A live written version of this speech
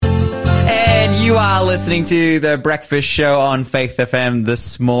You are listening to The Breakfast Show on Faith FM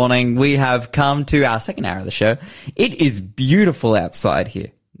this morning. We have come to our second hour of the show. It is beautiful outside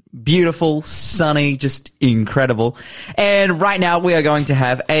here. Beautiful, sunny, just incredible. And right now we are going to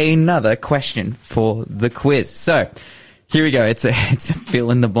have another question for the quiz. So here we go. It's a fill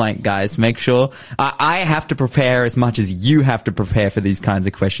in the blank, guys. Make sure I have to prepare as much as you have to prepare for these kinds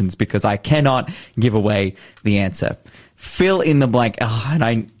of questions because I cannot give away the answer. Fill in the blank. Oh,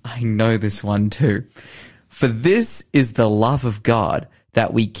 and I know this one too. For this is the love of God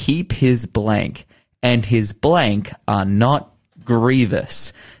that we keep his blank, and his blank are not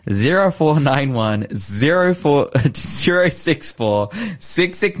grievous. 0491 064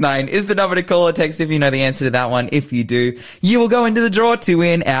 669 is the number to call or text if you know the answer to that one. If you do, you will go into the draw to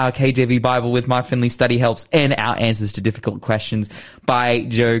win our KJV Bible with My Finley Study Helps and our answers to difficult questions by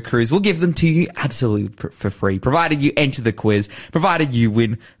Joe Cruz. We'll give them to you absolutely for free, provided you enter the quiz, provided you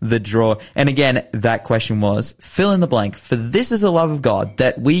win the draw. And again, that question was, fill in the blank. For this is the love of God,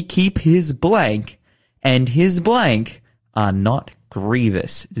 that we keep his blank, and his blank are not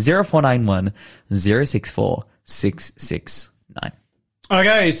grievous. 0491 064 669.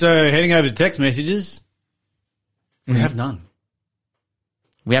 Okay, so heading over to text messages. We have none.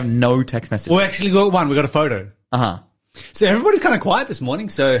 We have no text message. Well, actually, we got one. We got a photo. Uh-huh. So everybody's kind of quiet this morning.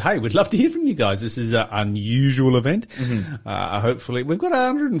 So, hey, we'd love to hear from you guys. This is an unusual event. Hopefully, we've got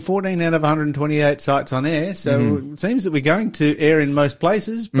 114 out of 128 sites on air. So it seems that we're going to air in most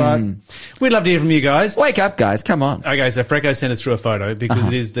places, but we'd love to hear from you guys. Wake up, guys. Come on. Okay, so Freco sent us through a photo because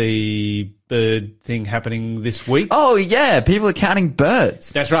it is the bird thing happening this week. Oh, yeah. People are counting birds.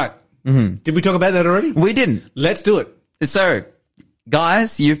 That's right. Did we talk about that already? We didn't. Let's do it. So,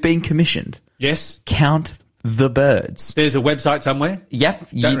 guys, you've been commissioned. Yes. Count the birds. There's a website somewhere. Yep.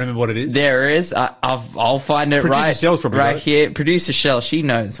 Don't remember what it is. There is. I'll find it Producer Shell's probably right here. Producer Shell, she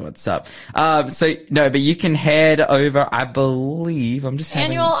knows what's up. But you can head over, I believe,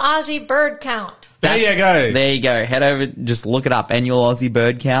 Annual Aussie bird count. There you go. There you go. Head over, just look it up. Annual Aussie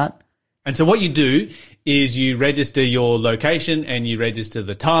bird count. And so what you do is you register your location and you register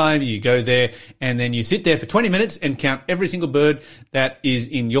the time, you go there, and then you sit there for 20 minutes and count every single bird that is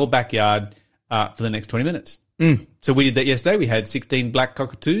in your backyard for the next 20 minutes. So we did that yesterday. We had 16 black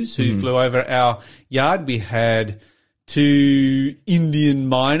cockatoos who flew over our yard. We had 2 Indian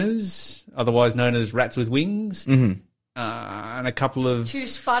miners, otherwise known as rats with wings, and a couple of... 2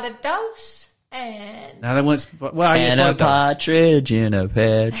 spotted doves. And... No, they weren't... And a partridge in a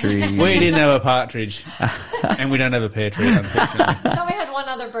pear tree. We didn't have a partridge. And we don't have a pear tree, unfortunately. I thought we had one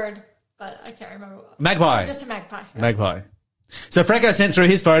other bird, but I can't remember. Magpie. Just a magpie. Yeah. Magpie. So Franco sent through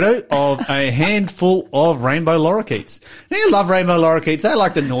his photo of a handful of rainbow lorikeets. Now, you love rainbow lorikeets. They're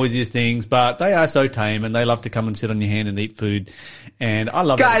like the noisiest things, but they are so tame and they love to come and sit on your hand and eat food. And I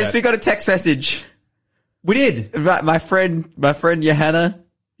love it. Guys, we got a text message. We did. Right, my friend Johanna.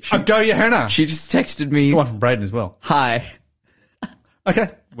 Go Johanna. She just texted me. The one from Braden as well. Hi. Okay.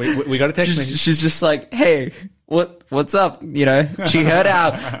 We got a text message. She's just like, hey, what's up? You know, she heard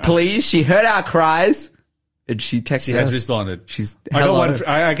our pleas. She heard our cries. And she texted us. She has responded.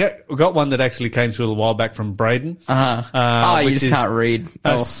 I got one that actually came through a while back from Braden. You just can't read.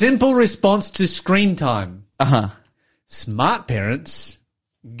 A simple response to screen time. Smart parents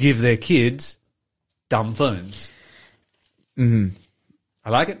give their kids dumb phones. I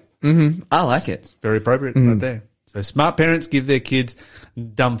like it. I like it. It's very appropriate right there. So smart parents give their kids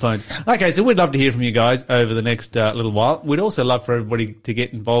dumb phones. Okay, so we'd love to hear from you guys over the next little while. We'd also love for everybody to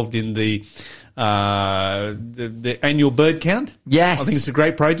get involved in the annual bird count. Yes. I think it's a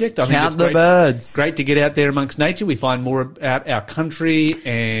great project. I think Count it's the birds. Great to get out there amongst nature. We find more about our country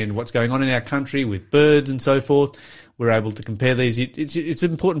and what's going on in our country with birds and so forth. We're able to compare these. It's an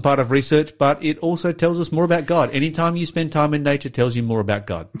important part of research, but it also tells us more about God. Anytime you spend time in nature tells you more about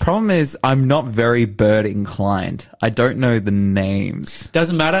God. Problem is, I'm not very bird inclined. I don't know the names.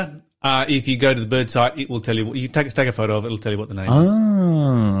 Doesn't matter. If you go to the bird site, it will tell you. You take a photo of it. It'll tell you what the name is.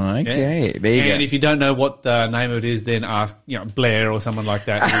 Oh, okay. Yeah. There you go. And if you don't know what the name of it is, then ask, Blair or someone like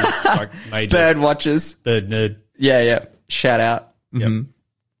that. Who's like major bird watchers, bird nerd. Yeah. Shout out.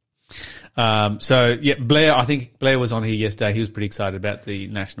 Blair. I think Blair was on here yesterday. He was pretty excited about the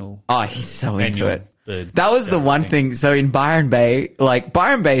national. Oh, he's so into it. Bird that was the one thing. So in Byron Bay,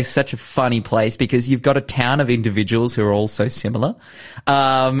 Byron Bay is such a funny place because you've got a town of individuals who are all so similar.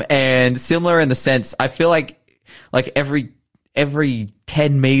 And similar in the sense, I feel like every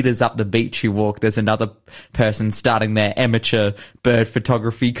 10 meters up the beach you walk, there's another person starting their amateur bird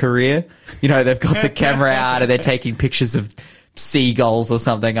photography career. You know, they've got the camera out and they're taking pictures of seagulls or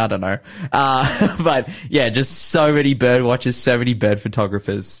something. I don't know. But yeah, just so many bird watchers, so many bird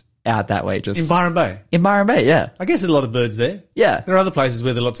photographers. out that way. Just In Byron Bay. in Byron Bay, yeah. I guess there's a lot of birds there. Yeah. There are other places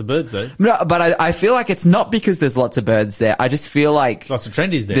where there are lots of birds, though. No, but I feel like it's not because there's lots of birds there. I just feel like Lots of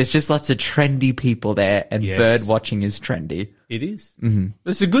trendies there. there's just lots of trendy people there, and Yes. bird watching is trendy. It is. Mm-hmm.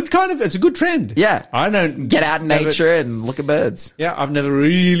 It's a good it's a good trend. Yeah. I don't Get out in never- nature and look at birds. Yeah, I've never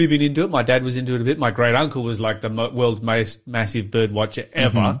really been into it. My dad was into it a bit. My great uncle was like the world's most massive bird watcher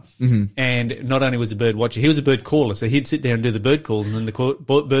ever. Mm-hmm. And not only was a bird watcher, he was a bird caller. So he'd sit there and do the bird calls, and then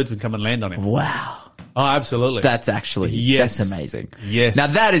the birds would come and land on him. Wow. Oh, absolutely. That's actually, Yes. that's amazing. Yes. Now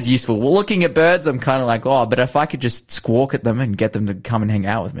that is useful. Well, looking at birds, I'm kind of like, oh, but if I could just squawk at them and get them to come and hang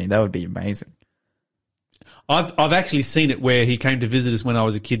out with me, that would be amazing. I've actually seen it where he came to visit us when I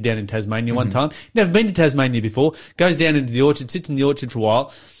was a kid down in Tasmania one time. Never been to Tasmania before. Goes down into the orchard, sits in the orchard for a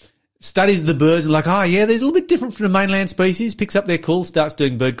while, studies the birds and like, oh yeah, there's a little bit different from the mainland species. Picks up their calls, starts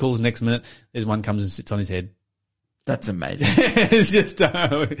doing bird calls. Next minute, there's one comes and sits on his head. That's amazing. It's just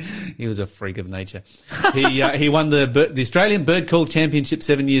he was a freak of nature. He won the Australian Bird Call Championship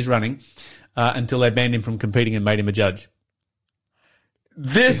 7 years running until they banned him from competing and made him a judge.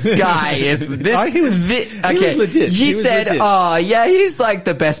 This guy is this. Oh, he was legit. You He was said, legit. "Oh, yeah, he's like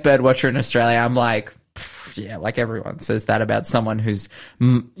the best bird watcher in Australia." I'm like, yeah, like everyone says that about someone who's,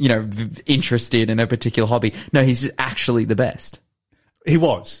 interested in a particular hobby. No, he's actually the best. He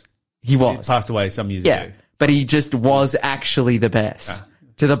was. He was. Passed away some years Yeah, ago. but he just was actually the best.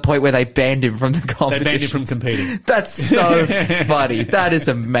 To the point where they banned him from the They competition. banned him from competing. That's so funny. That is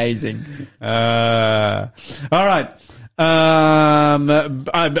amazing. All right.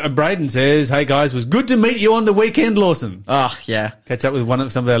 Braden says, "Hey guys, was good to meet you on the weekend, Lawson. Oh, yeah. Catch up with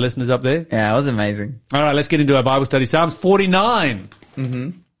some of our listeners up there. Yeah, it was amazing. All right, let's get into our Bible study. Psalms 49. Mm-hmm.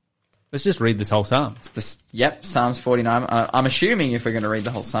 Let's just read this whole psalm. Yep, Psalms 49. I'm assuming if we're going to read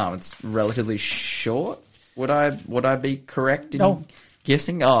the whole psalm, it's relatively short. Would I be correct in No.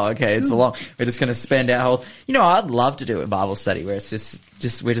 guessing? Oh, okay, it's a long. We're just going to spend our whole. I'd love to do a Bible study where it's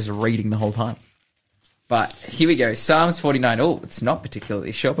just we're just reading the whole time. But here we go, Psalms 49. Oh, it's not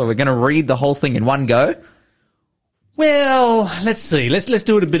particularly short, but we're going to read the whole thing in one go. Well, let's see. Let's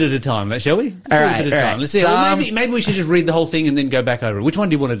do it a bit at a time, shall we? Let's do it a bit at a time. Let's see. Well, maybe we should just read the whole thing and then go back over it. Which one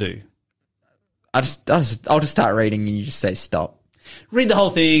do you want to do? I'll just start reading and you just say stop. Read the whole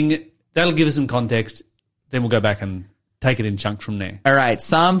thing. That'll give us some context. Then we'll go back and take it in chunks from there. All right,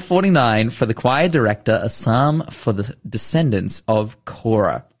 Psalm 49 for the choir director, a psalm for the descendants of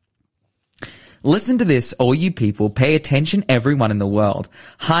Korah. Listen to this, all you people. Pay attention, everyone in the world.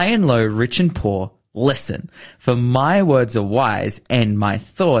 High and low, rich and poor. Listen, for my words are wise and my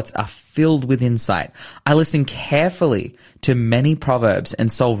thoughts are filled with insight. I listen carefully to many proverbs and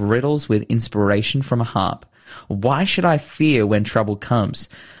solve riddles with inspiration from a harp. Why should I fear when trouble comes?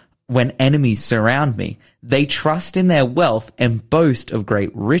 When enemies surround me, they trust in their wealth and boast of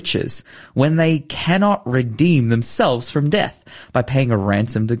great riches when they cannot redeem themselves from death by paying a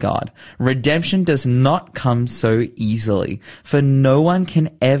ransom to God. Redemption does not come so easily, for no one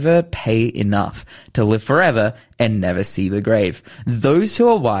can ever pay enough to live forever and never see the grave. Those who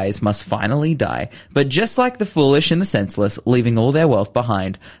are wise must finally die, but just like the foolish and the senseless, leaving all their wealth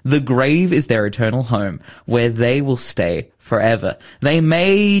behind, the grave is their eternal home, where they will stay forever. They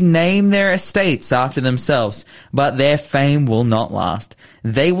may name their estates after themselves, but their fame will not last.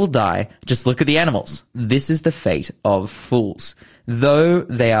 They will die. Just look at the animals. This is the fate of fools, though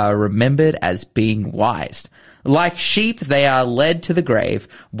they are remembered as being wise. Like sheep, they are led to the grave,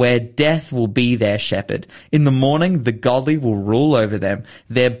 where death will be their shepherd. In the morning, the godly will rule over them.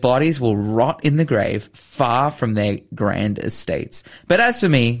 Their bodies will rot in the grave, far from their grand estates. But as for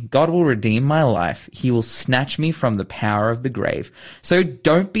me, God will redeem my life. He will snatch me from the power of the grave. So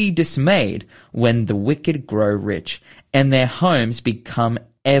don't be dismayed when the wicked grow rich, and their homes become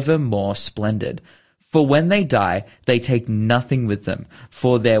ever more splendid. For when they die, they take nothing with them,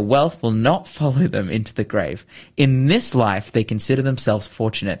 for their wealth will not follow them into the grave. In this life, they consider themselves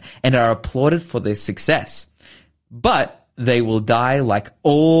fortunate and are applauded for their success. But they will die like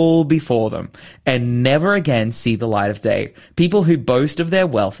all before them and never again see the light of day. People who boast of their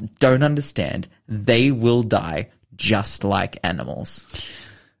wealth don't understand. They will die just like animals.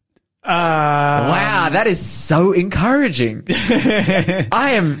 Wow, that is so encouraging.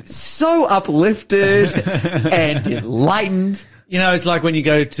 I am so uplifted and enlightened. It's like when you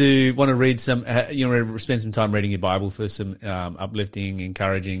go to want to read some, spend some time reading your Bible for some uplifting,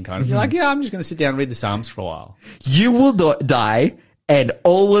 encouraging kind of. You're like, I'm just going to sit down and read the Psalms for a while. You will die, and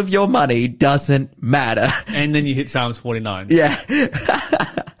all of your money doesn't matter. And then you hit Psalms 49. Yeah.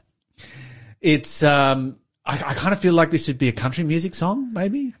 It's I kind of feel like this should be a country music song,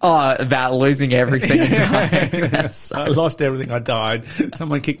 maybe. Oh, about losing everything and dying. That's I lost everything. I died.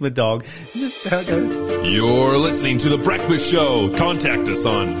 Someone kicked my dog. Isn't that how it goes? You're listening to The Breakfast Show. Contact us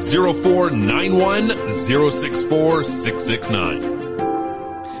on 0491 064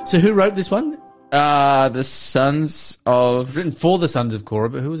 669. So who wrote this one? the Sons of. Written for the Sons of Korah,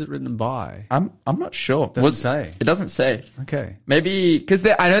 but who was it written by? I'm not sure. Doesn't say. It doesn't say. Okay. Maybe because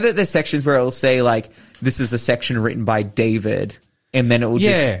I know that there's sections where it'll say like this is the section written by David, and then it will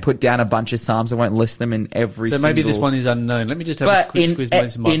Yeah. just put down a bunch of psalms. I won't list them in every. So maybe this one is unknown. Let me just have a But quick in,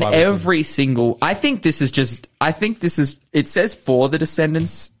 squeeze my in Bible every single, I think this is. It says for the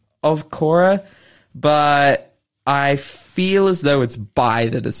descendants of Korah, but I feel as though it's by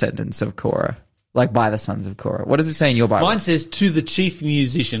the descendants of Korah, like by the sons of Korah. What does it say in your Bible? Mine says to the chief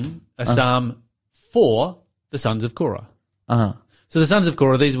musician, a psalm for the Sons of Korah. Uh-huh. So the Sons of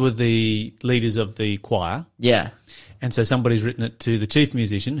Korah, these were the leaders of the choir. Yeah. And so somebody's written it to the chief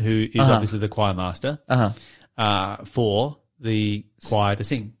musician, who is obviously the choir master, for the choir to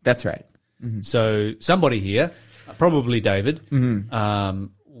sing. That's right. So somebody here, probably David.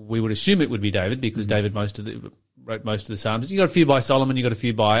 We would assume it would be David because David wrote most of the psalms. You got a few by Solomon, you got a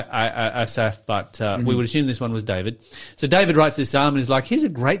few by Asaph, but we would assume this one was David. So David writes this psalm and is like, "Here's a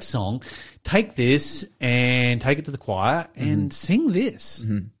great song. Take this and take it to the choir and sing this."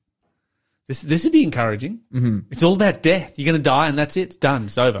 This would be encouraging. It's all about death. You're going to die, and that's it. It's done.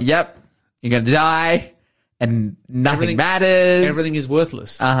 It's over. Yep. You're going to die, and nothing Everything- matters. Everything is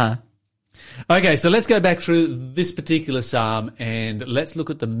worthless. Uh-huh. Okay, so let's go back through this particular psalm and let's look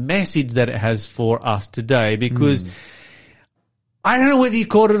at the message that it has for us today, because I don't know whether you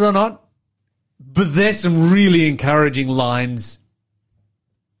caught it or not, but there's some really encouraging lines.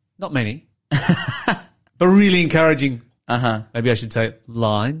 Not many, but really encouraging. Maybe I should say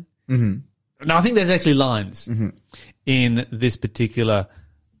line. No, I think there's actually lines in this particular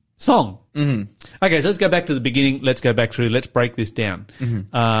song. Okay, so let's go back to the beginning. Let's go back through. Let's break this down.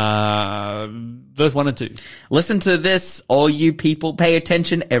 Verse 1 and 2. Listen to this, all you people. Pay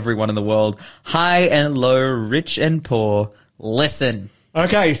attention, everyone in the world. High and low, rich and poor. Listen.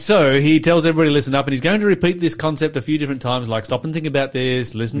 Okay, so he tells everybody listen up, and he's going to repeat this concept a few different times, like stop and think about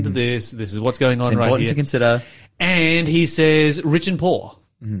this, listen to this is what's going on It's right important here. to consider. And he says rich and poor.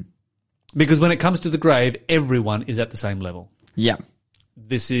 Because when it comes to the grave, everyone is at the same level. Yeah.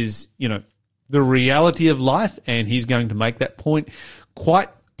 This is, the reality of life, and he's going to make that point quite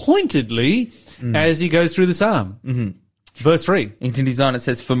pointedly as he goes through the psalm. Verse 3. It continues on. It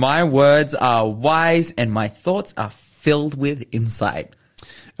says, "For my words are wise and my thoughts are filled with insight."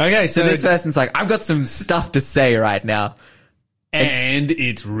 Okay, So this person's like, I've got some stuff to say right now. and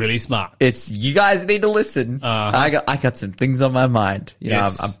it's really smart. It's, you guys need to listen. I got some things on my mind.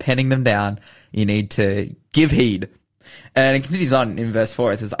 Yes. I'm penning them down. You need to give heed. And it continues on in verse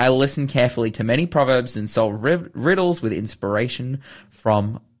 4. It says, "I listened carefully to many proverbs and solved riddles with inspiration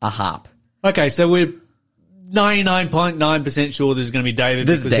from a harp." Okay, so we're 99.9% sure this is going to be David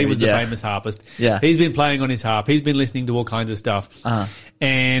This is because he David, was the yeah. famous harpist. Yeah. He's been playing on his harp. He's been listening to all kinds of stuff.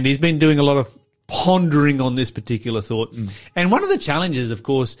 And he's been doing a lot of pondering on this particular thought. And one of the challenges, of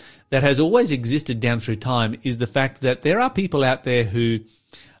course, that has always existed down through time is the fact that there are people out there who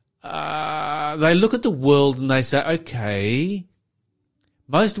they look at the world and they say, okay,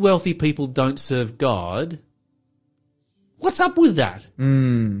 most wealthy people don't serve God. What's up with that?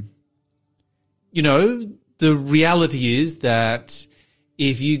 The reality is that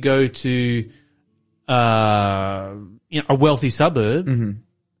if you go to a wealthy suburb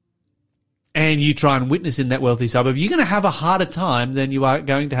and you try and witness in that wealthy suburb, you're going to have a harder time than you are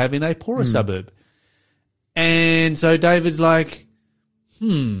going to have in a poorer suburb. And so David's like,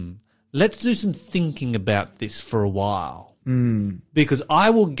 let's do some thinking about this for a while. Because I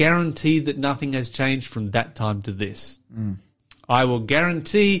will guarantee that nothing has changed from that time to this. I will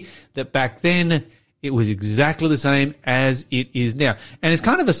guarantee that back then it was exactly the same as it is now. And it's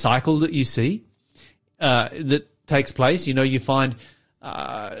kind of a cycle that you see that takes place. You find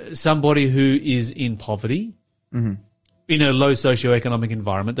somebody who is in poverty, in a low socioeconomic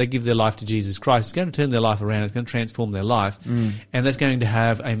environment, they give their life to Jesus Christ. It's going to turn their life around. It's going to transform their life. And that's going to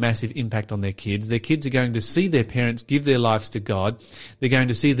have a massive impact on their kids. Their kids are going to see their parents give their lives to God. They're going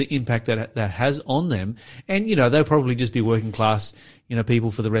to see the impact that has on them. And, they'll probably just be working class,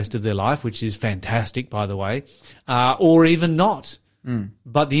 people for the rest of their life, which is fantastic, by the way, or even not.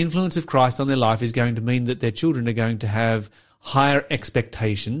 But the influence of Christ on their life is going to mean that their children are going to have higher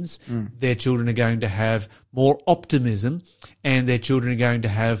expectations, their children are going to have more optimism, and their children are going to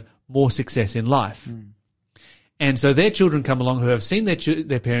have more success in life. And so their children come along who have seen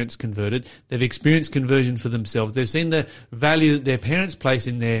their parents converted. They've experienced conversion for themselves. They've seen the value that their parents place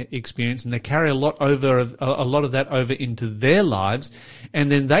in their experience, and they carry a lot of that over into their lives.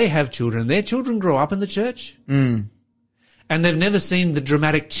 And then they have children. Their children grow up in the church, and they've never seen the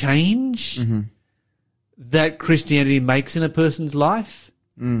dramatic change that Christianity makes in a person's life.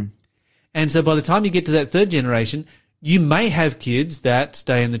 And so by the time you get to that third generation, you may have kids that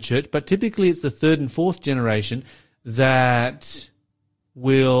stay in the church, but typically it's the third and fourth generation that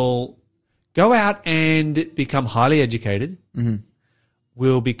will go out and become highly educated,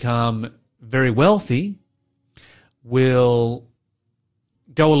 will become very wealthy, will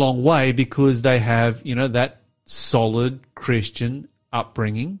go a long way because they have, that solid Christian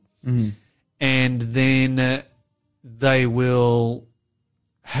upbringing. And then they will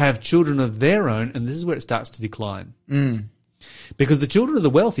have children of their own, and this is where it starts to decline. Because the children of the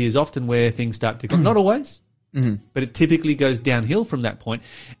wealthy is often where things start to decline. Not always, but it typically goes downhill from that point,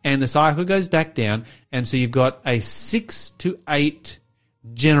 and the cycle goes back down, and so you've got a 6 to 8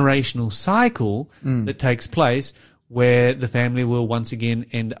 generational cycle that takes place where the family will once again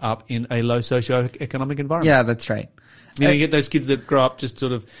end up in a low socioeconomic environment. Yeah, that's right. You get those kids that grow up just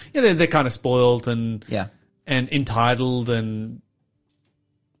sort of, they're kind of spoiled and entitled and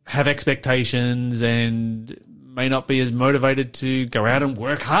have expectations and may not be as motivated to go out and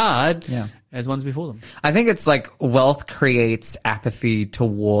work hard as ones before them. I think it's like wealth creates apathy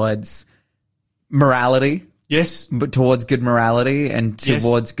towards morality. Yes. But towards good morality and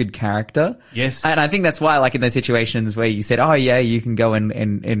towards good character. Yes. And I think that's why, like in those situations where you said, oh yeah, you can go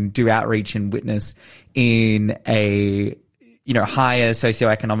and do outreach and witness in a, higher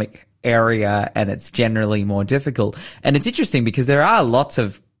socioeconomic area, and it's generally more difficult. And it's interesting because there are lots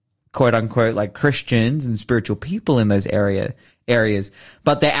of quote unquote like Christians and spiritual people in those areas,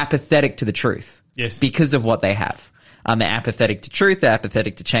 but they're apathetic to the truth. Yes. Because of what they have. They're apathetic to truth, they're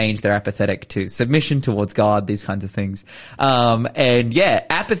apathetic to change, they're apathetic to submission towards God, these kinds of things.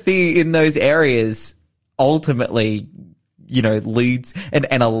 Apathy in those areas ultimately, leads,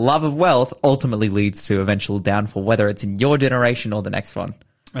 and a love of wealth ultimately leads to eventual downfall, whether it's in your generation or the next one.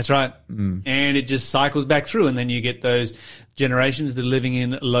 That's right. And it just cycles back through, and then you get those generations that are living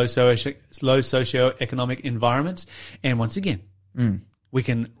in low socioeconomic environments. And once again, we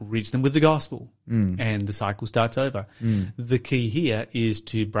can reach them with the gospel, and the cycle starts over. The key here is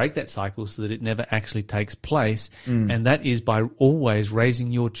to break that cycle so that it never actually takes place, and that is by always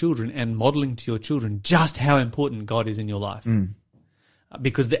raising your children and modeling to your children just how important God is in your life.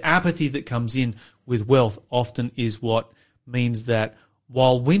 Because the apathy that comes in with wealth often is what means that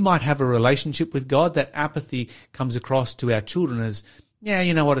while we might have a relationship with God, that apathy comes across to our children as,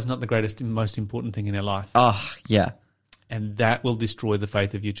 it's not the greatest and most important thing in our life. Oh, yeah. And that will destroy the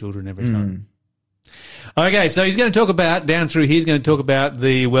faith of your children every time. Okay, so he's going to talk about, down through here, he's going to talk about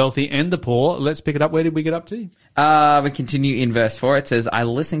the wealthy and the poor. Let's pick it up. Where did we get up to? We continue in verse 4. It says, I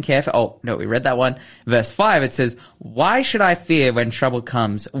listen carefully. Oh, no, we read that one. Verse 5, it says, why should I fear when trouble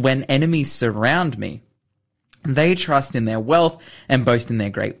comes, when enemies surround me? They trust in their wealth and boast in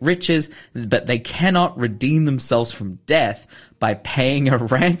their great riches, but they cannot redeem themselves from death by paying a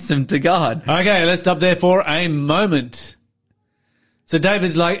ransom to God. Okay, let's stop there for a moment. So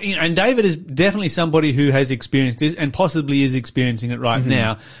David's like, and David is definitely somebody who has experienced this and possibly is experiencing it right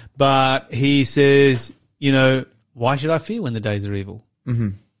now. But he says, why should I fear when the days are evil?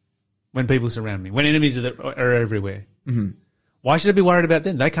 When people surround me, when enemies are everywhere. Why should I be worried about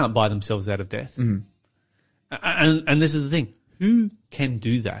them? They can't buy themselves out of death. And this is the thing. Who can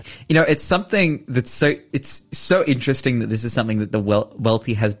do that? It's something that's it's so interesting that this is something that the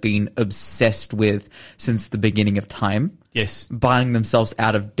wealthy has been obsessed with since the beginning of time. Yes. Buying themselves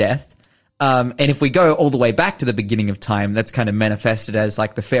out of death. And if we go all the way back to the beginning of time, that's kind of manifested as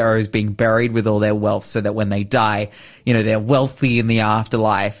like the pharaohs being buried with all their wealth so that when they die, they're wealthy in the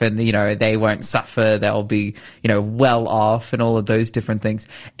afterlife and, they won't suffer. They'll be, well off and all of those different things.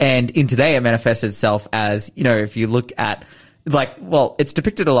 And in today, it manifests itself as, if you look at it's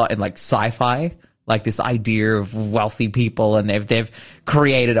depicted a lot in like sci-fi, like this idea of wealthy people, and they've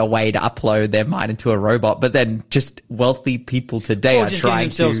created a way to upload their mind into a robot, but then just wealthy people today are just trying getting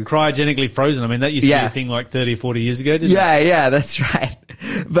themselves cryogenically frozen. I mean, that used to be a thing like 30 or 40 years ago, didn't it? Yeah, that's right.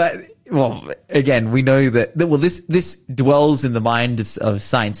 But, again, we know that this dwells in the mind of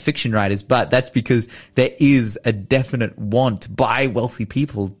science fiction writers, but that's because there is a definite want by wealthy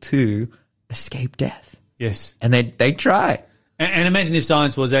people to escape death. Yes. And they try. And imagine if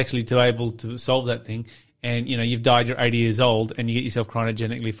science was actually able to solve that thing, and you've died, you're 80 years old, and you get yourself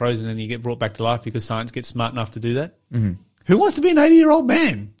cryogenically frozen, and you get brought back to life because science gets smart enough to do that. Who wants to be an 80-year-old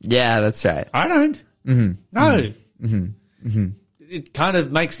man? Yeah, that's right. I don't. No. It kind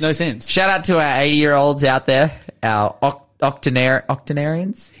of makes no sense. Shout out to our 80-year-olds out there, our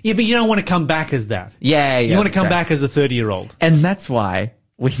octogenarians. Yeah, but you don't want to come back as that. Yeah. You want to come that's right. back as a 30-year-old. And that's why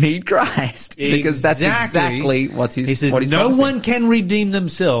we need Christ. Because that's exactly what he says. what he's No promising. one can redeem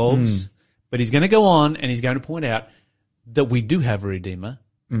themselves, but he's going to go on and he's going to point out that we do have a Redeemer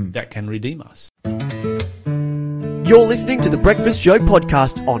that can redeem us. You're listening to the Breakfast Show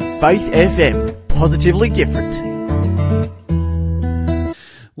podcast on Faith FM. Positively different.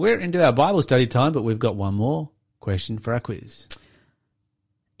 We're into our Bible study time, but we've got one more question for our quiz.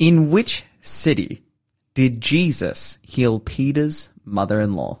 In which city did Jesus heal Peter's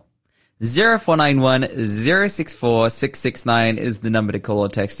mother-in-law? 0491 064 669 is the number to call or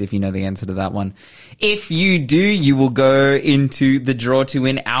text if you know the answer to that one. If you do, you will go into the draw to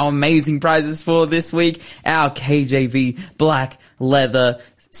win our amazing prizes for this week. Our KJV Black Leather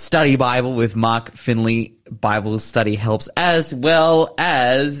Study Bible with Mark Finley Bible Study Helps, as well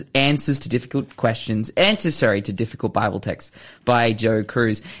as answers to difficult Bible texts by Joe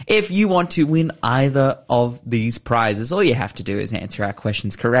Cruz. If you want to win either of these prizes, all you have to do is answer our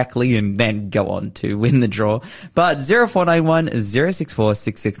questions correctly and then go on to win the draw. But 0491 064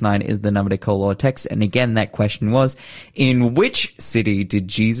 669 is the number to call or text. And again, that question was, in which city did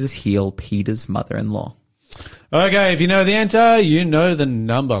Jesus heal Peter's mother-in-law? Okay, if you know the answer, you know the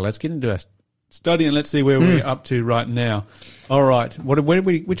number. Let's get into our study and let's see where we're up to right now. All right,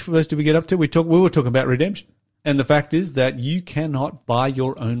 which verse did we get up to? We were talking about redemption, and the fact is that you cannot buy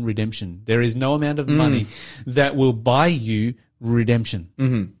your own redemption. There is no amount of money that will buy you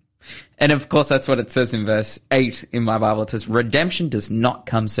redemption. And of course, that's what it says in verse 8 in my Bible. It says, redemption does not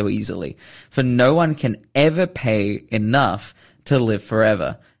come so easily, for no one can ever pay enough to live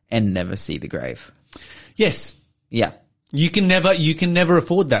forever and never see the grave. Yes, Yeah. you can never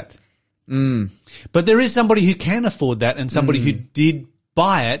afford that. But there is somebody who can afford that, and somebody who did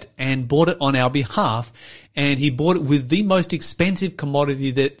buy it and bought it on our behalf, and he bought it with the most expensive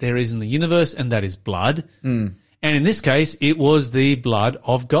commodity that there is in the universe, and that is blood. And in this case, it was the blood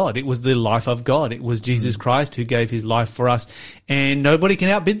of God. It was the life of God. It was Jesus Christ who gave his life for us, and nobody can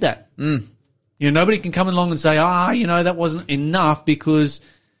outbid that. Nobody can come along and say, that wasn't enough, because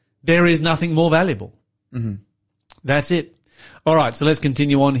there is nothing more valuable. That's it. All right, so let's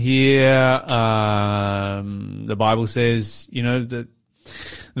continue on here. The Bible says,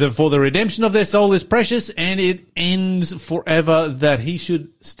 that for the redemption of their soul is precious, and it ends forever, that he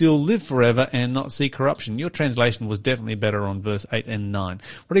should still live forever and not see corruption. Your translation was definitely better on verse 8 and 9.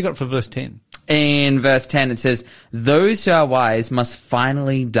 What do you got for verse 10? In verse 10, it says, those who are wise must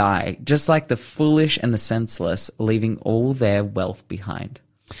finally die, just like the foolish and the senseless, leaving all their wealth behind.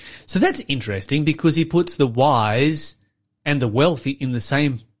 So that's interesting, because he puts the wise and the wealthy in the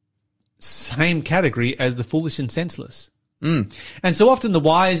same category as the foolish and senseless. And so often the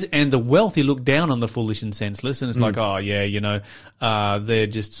wise and the wealthy look down on the foolish and senseless, and it's like, they're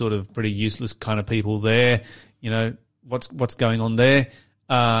just sort of pretty useless kind of people there. What's going on there?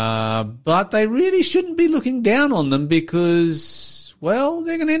 But they really shouldn't be looking down on them, because, well,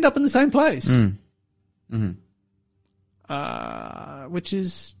 they're going to end up in the same place. Which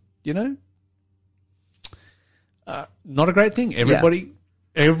is, not a great thing. Everybody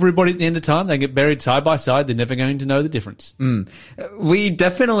at the end of time, they get buried side by side. They're never going to know the difference. We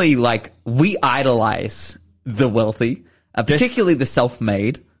definitely, we idolize the wealthy, particularly the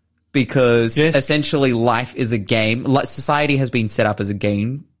self-made, because essentially life is a game. Society has been set up as a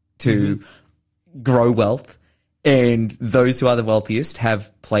game to grow wealth, and those who are the wealthiest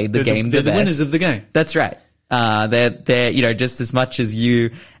have played the game the best. The winners of the game. That's right. They're just as much as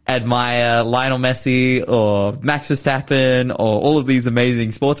you admire Lionel Messi or Max Verstappen or all of these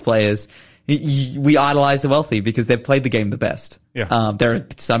amazing sports players, we idolize the wealthy because they've played the game the best. Yeah. There are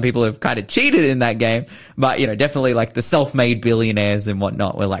some people who have kind of cheated in that game, but, definitely like the self-made billionaires and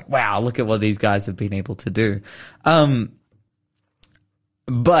whatnot. We're like, wow, look at what these guys have been able to do. But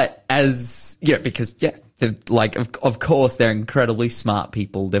because of course, they're incredibly smart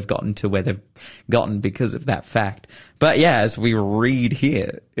people. They've gotten to where they've gotten because of that fact. But as we read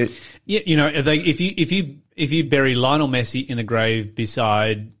here, if you bury Lionel Messi in a grave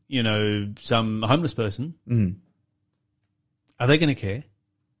beside, some homeless person, are they going to care?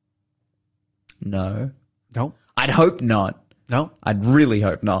 No. I'd hope not. No. I'd really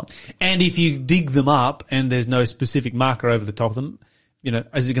hope not. And if you dig them up and there's no specific marker over the top of them,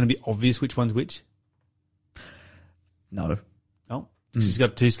 is it going to be obvious which one's which? No. She's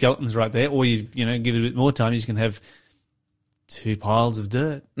got two skeletons right there, or give it a bit more time, you just can have two piles of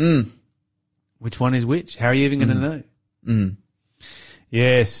dirt. Which one is which? How are you even going to know?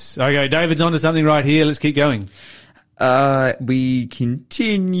 Yes. Okay, David's onto something right here. Let's keep going. We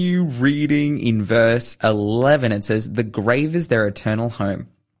continue reading in verse 11. It says, the grave is their eternal home,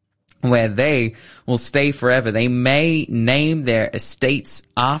 where they will stay forever. They may name their estates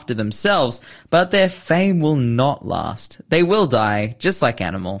after themselves, but their fame will not last. They will die, just like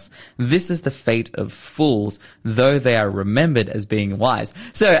animals. This is the fate of fools, though they are remembered as being wise.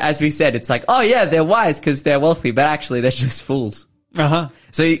 So, as we said, it's like, oh yeah, they're wise because they're wealthy, but actually they're just fools. Uh-huh.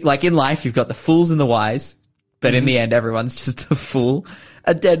 So, like in life, you've got the fools and the wise, but in the end, everyone's just a fool,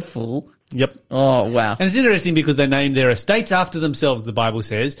 a dead fool. Yep. Oh, wow. And it's interesting because they name their estates after themselves, the Bible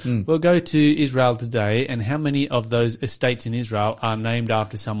says. We'll go to Israel today, and how many of those estates in Israel are named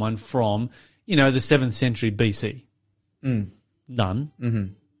after someone from, the 7th century BC? None. Mm-hmm.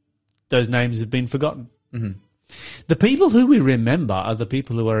 Those names have been forgotten. Mm-hmm. The people who we remember are the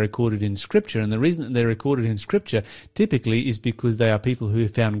people who are recorded in Scripture, and the reason that they're recorded in Scripture typically is because they are people who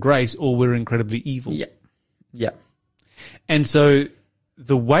have found grace or were incredibly evil. Yeah. Yeah. And so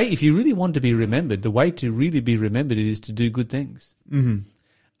the way, if you really want to be remembered, the way to really be remembered is to do good things. Mm-hmm.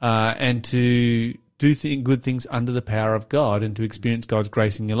 And to do good things under the power of God and to experience God's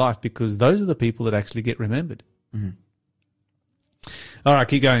grace in your life, because those are the people that actually get remembered. Mm-hmm. All right,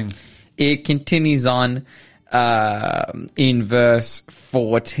 keep going. It continues on in verse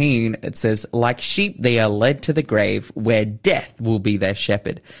 14. It says, like sheep they are led to the grave, where death will be their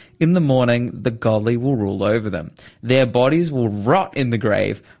shepherd. In the morning the godly will rule over them. Their bodies will rot in the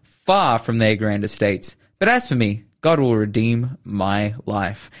grave, far from their grand estates. But as for me, God will redeem my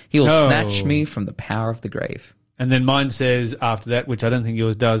life. He will snatch me from the power of the grave. And then mine says after that, which I don't think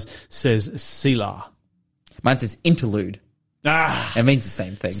yours does, says Selah. Mine says interlude. It means the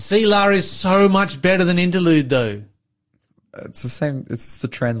same thing. Selah is so much better than interlude, though. It's the same. It's just a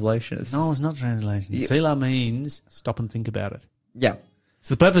translation. No, it's not translation. Yeah. Selah means stop and think about it. Yeah.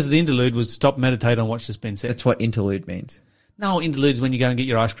 So the purpose of the interlude was to stop, meditate on what's just been said. That's what interlude means. No, interlude is when you go and get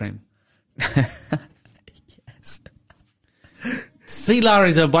your ice cream. Yes. Selah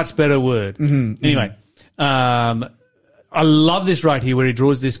is a much better word. Mm-hmm, anyway, I love this right here where he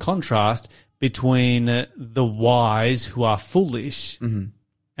draws this contrast between the wise who are foolish and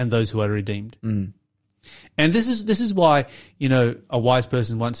those who are redeemed. Mm. And this is why, a wise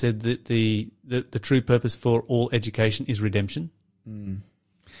person once said that the true purpose for all education is redemption. Mm.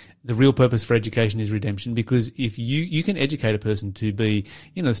 The real purpose for education is redemption, because if you can educate a person to be,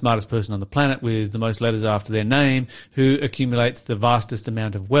 the smartest person on the planet with the most letters after their name, who accumulates the vastest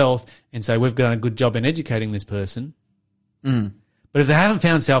amount of wealth, and say, we've done a good job in educating this person. Mm. But if they haven't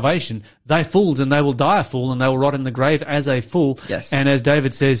found salvation, they're fools and they will die a fool and they will rot in the grave as a fool. Yes. And as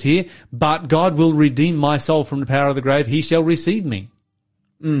David says here, but God will redeem my soul from the power of the grave. He shall receive me.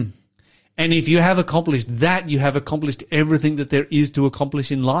 Mm. And if you have accomplished that, you have accomplished everything that there is to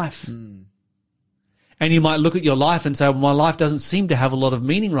accomplish in life. Mm. And you might look at your life and say, well, my life doesn't seem to have a lot of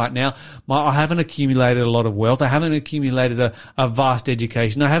meaning right now. I haven't accumulated a lot of wealth. I haven't accumulated a vast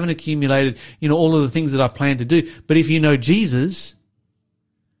education. I haven't accumulated, all of the things that I plan to do. But if you know Jesus,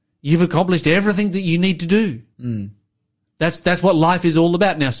 you've accomplished everything that you need to do. Mm. That's what life is all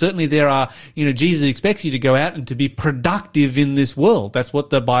about. Now, certainly there are, Jesus expects you to go out and to be productive in this world. That's what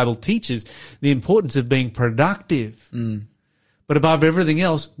the Bible teaches, the importance of being productive. Mm. But above everything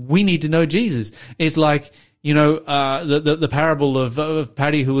else, we need to know Jesus. It's like, the parable of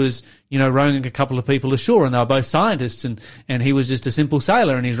Paddy who was, rowing a couple of people ashore, and they were both scientists, and he was just a simple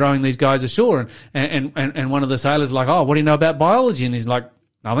sailor, and he's rowing these guys ashore, and one of the sailors like, oh, what do you know about biology? And he's like,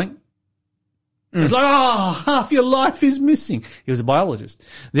 nothing. Mm. It's like, half your life is missing. He was a biologist.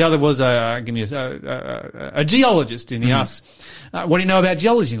 The other was a geologist, and he asks, what do you know about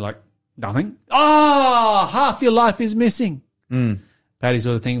geology? Like, nothing. Half your life is missing. Mm. Paddy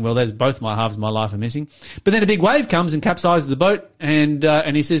sort of thing, well, there's both my halves of my life are missing. But then a big wave comes and capsizes the boat, and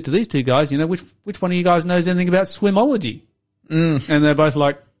he says to these two guys, which one of you guys knows anything about swimology? Mm. And they're both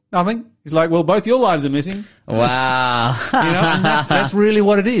like, nothing. He's like, well, both your lives are missing. Wow. And that's really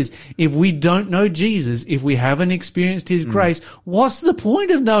what it is. If we don't know Jesus, if we haven't experienced his grace, what's the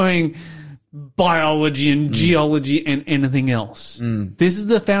point of knowing biology and geology and anything else? Mm. This is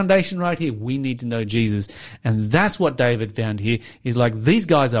the foundation right here. We need to know Jesus. And that's what David found here, is like, these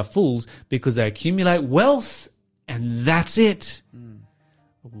guys are fools because they accumulate wealth and that's it. Mm.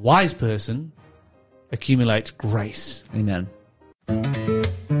 A wise person accumulates grace. Amen.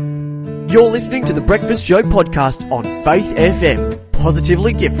 You're listening to the Breakfast Show podcast on Faith FM.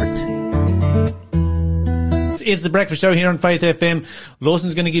 Positively different. It's the Breakfast Show here on Faith FM.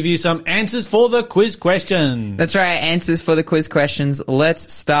 Lawson's going to give you some answers for the quiz question. That's right. Answers for the quiz questions.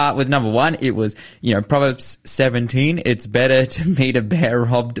 Let's start with number one. It was, Proverbs 17. It's better to meet a bear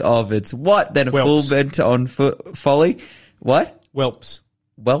robbed of its what than a Whelps. fool bent on folly. What? Whelps.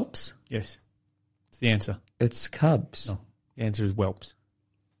 Whelps? Yes. It's the answer. It's cubs. No, the answer is whelps.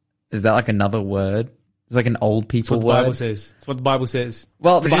 Is that like another word? It's like an old That's people what the word. Bible says. It's what the Bible says.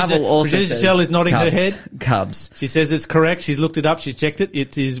 Well, the Patricia- Bible also Patricia says Shell is nodding her cubs. head. Cubs. She says it's correct. She's looked it up. She's checked it.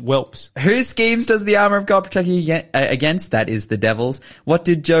 It is whelps. Whose schemes does the armor of God protect you against? That is the devil's. What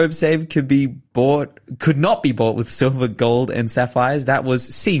did Job say could not be bought with silver, gold, and sapphires? That was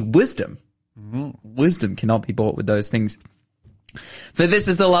C, wisdom. Wisdom cannot be bought with those things. For this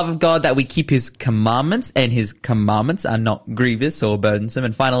is the love of God, that we keep his commandments, and his commandments are not grievous or burdensome.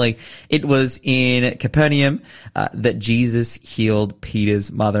 And finally, it was in Capernaum that Jesus healed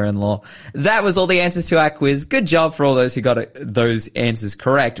Peter's mother-in-law. That was all the answers to our quiz. Good job for all those who got those answers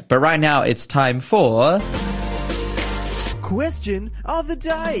correct. But right now, it's time for... Question of the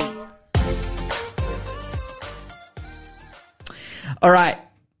day. All right.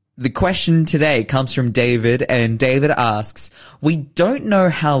 The question today comes from David, and David asks, we don't know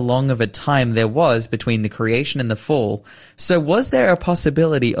how long of a time there was between the creation and the fall, so was there a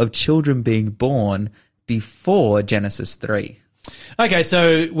possibility of children being born before Genesis 3? Okay,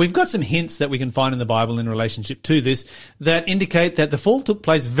 so we've got some hints that we can find in the Bible in relationship to this that indicate that the fall took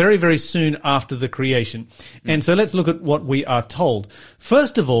place very, very soon after the creation. And so let's look at what we are told.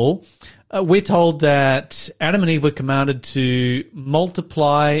 First of all, we're told that Adam and Eve were commanded to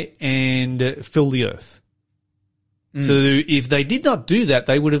multiply and fill the earth. So if they did not do that,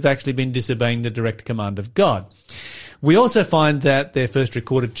 they would have actually been disobeying the direct command of God. We also find that their first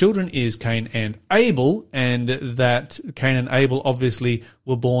recorded children is Cain and Abel, and that Cain and Abel obviously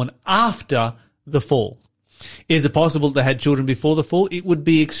were born after the fall. Is it possible they had children before the fall? It would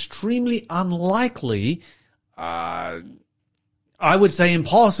be extremely unlikely, I would say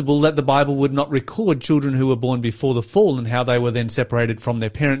impossible, that the Bible would not record children who were born before the fall and how they were then separated from their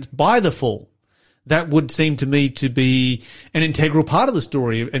parents by the fall. That would seem to me to be an integral part of the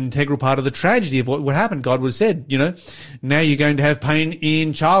story, an integral part of the tragedy of what happened. God would have said, now you're going to have pain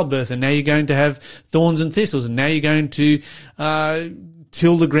in childbirth, and now you're going to have thorns and thistles, and now you're going to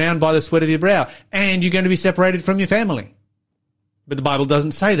till the ground by the sweat of your brow, and you're going to be separated from your family. But the Bible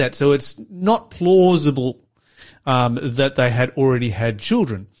doesn't say that, so it's not plausible that they had already had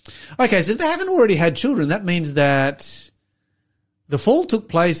children. Okay, so if they haven't already had children, that means that the fall took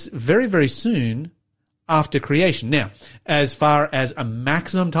place very, very soon after creation. Now, as far as a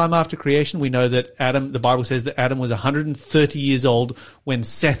maximum time after creation, we know that the Bible says that Adam was 130 years old when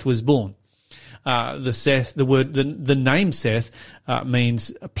Seth was born. The name Seth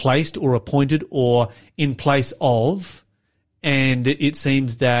means placed or appointed or in place of. And it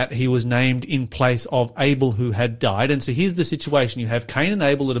seems that he was named in place of Abel, who had died. And so here's the situation. You have Cain and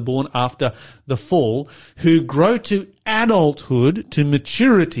Abel that are born after the fall, who grow to adulthood, to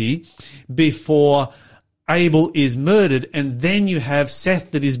maturity, before Abel is murdered. And then you have Seth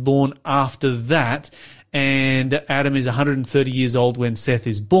that is born after that. And Adam is 130 years old when Seth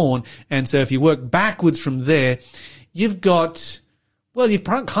is born. And so if you work backwards from there, you've kind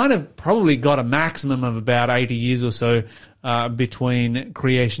of probably got a maximum of about 80 years or so between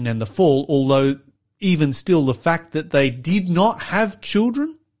creation and the fall, although even still the fact that they did not have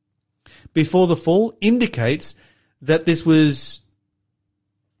children before the fall indicates that this was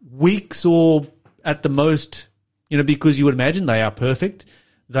weeks or at the most, because you would imagine they are perfect,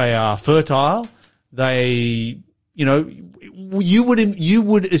 they are fertile, you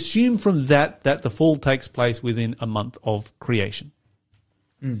would assume from that the fall takes place within a month of creation.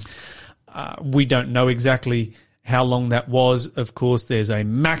 We don't know exactly how long that was. Of course, there's a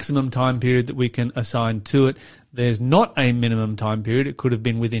maximum time period that we can assign to it. There's not a minimum time period. It could have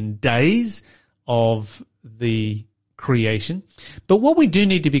been within days of the creation. But what we do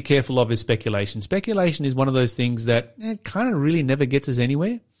need to be careful of is speculation. Speculation is one of those things that kind of really never gets us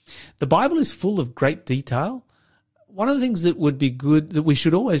anywhere. The Bible is full of great detail. One of the things that would be good, that we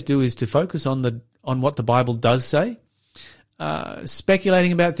should always do, is to focus on what the Bible does say.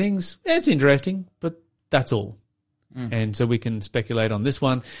 Speculating about things, it's interesting, but that's all. And so we can speculate on this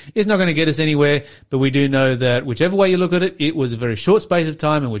one. It's not going to get us anywhere, but we do know that whichever way you look at it, it was a very short space of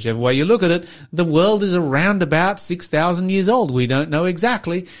time, and whichever way you look at it, the world is around about 6,000 years old. We don't know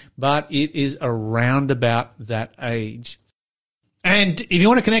exactly, but it is around about that age. And if you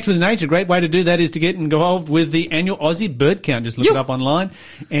want to connect with nature, a great way to do that is to get involved with the annual Aussie Bird Count. Just look it up online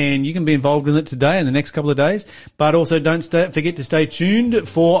and you can be involved in it today and the next couple of days. But also don't forget to stay tuned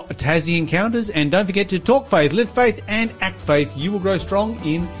for Tassie Encounters, and don't forget to talk faith, live faith and act faith. You will grow strong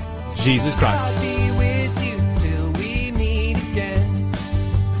in Jesus Christ. I'll be with you till we meet again.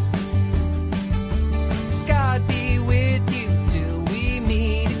 God be with you till we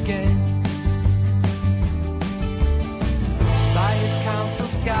meet again. By his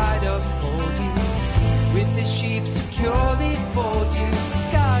counsel's guide uphold you, with his sheep securely fold you.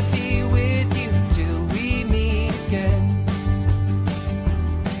 God be with you till we meet again.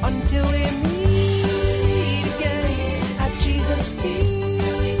 Until we meet again at Jesus' feet.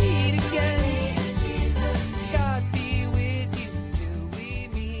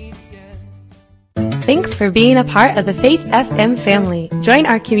 Thanks for being a part of the Faith FM family. Join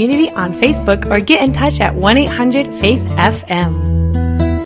our community on Facebook or get in touch at 1-800-FAITH-FM.